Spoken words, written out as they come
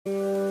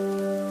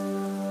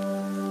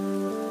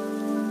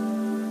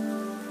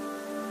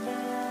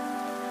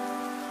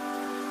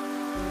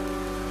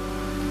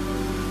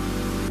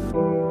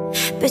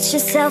Put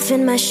yourself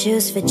in my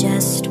shoes for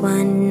just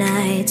one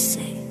night.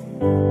 Say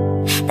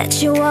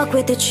that you walk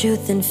with the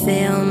truth and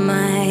feel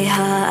my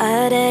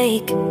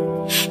heartache.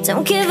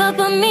 Don't give up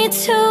on me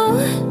too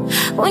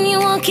when you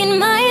walk in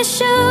my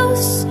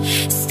shoes.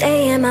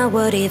 Stay in my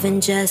world even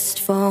just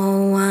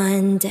for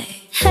one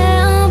day.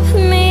 Help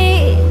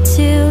me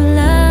to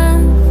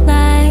love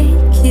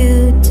like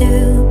you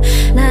do,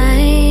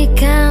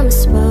 like I'm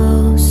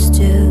supposed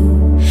to.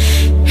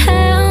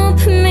 Help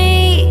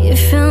me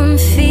from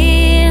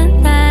feel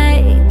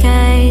like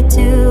I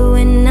do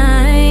when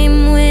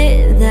I'm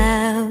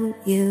without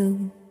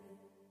you.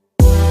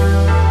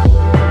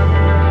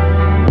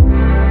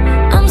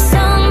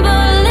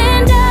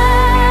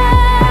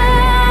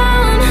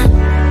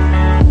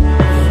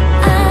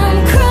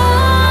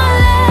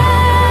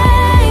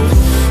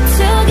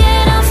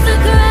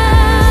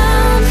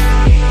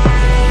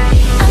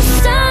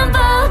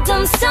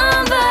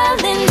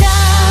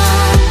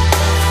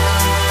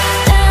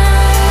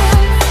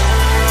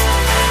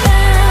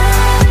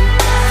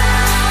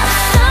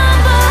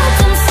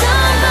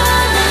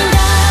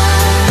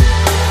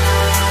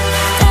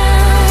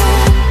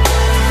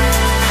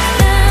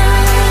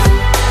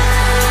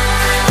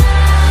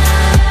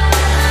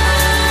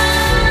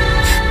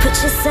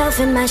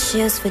 In my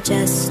shoes for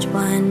just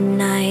one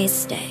night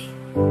stay,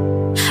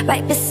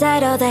 right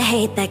beside all the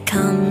hate that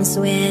comes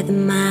with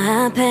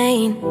my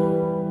pain.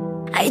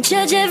 I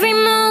judge every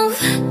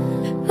move,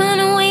 run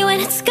away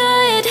when it's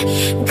good.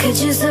 Could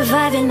you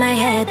survive in my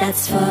head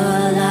that's full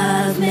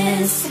of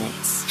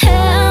mistakes?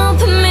 Help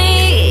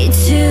me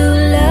to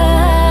love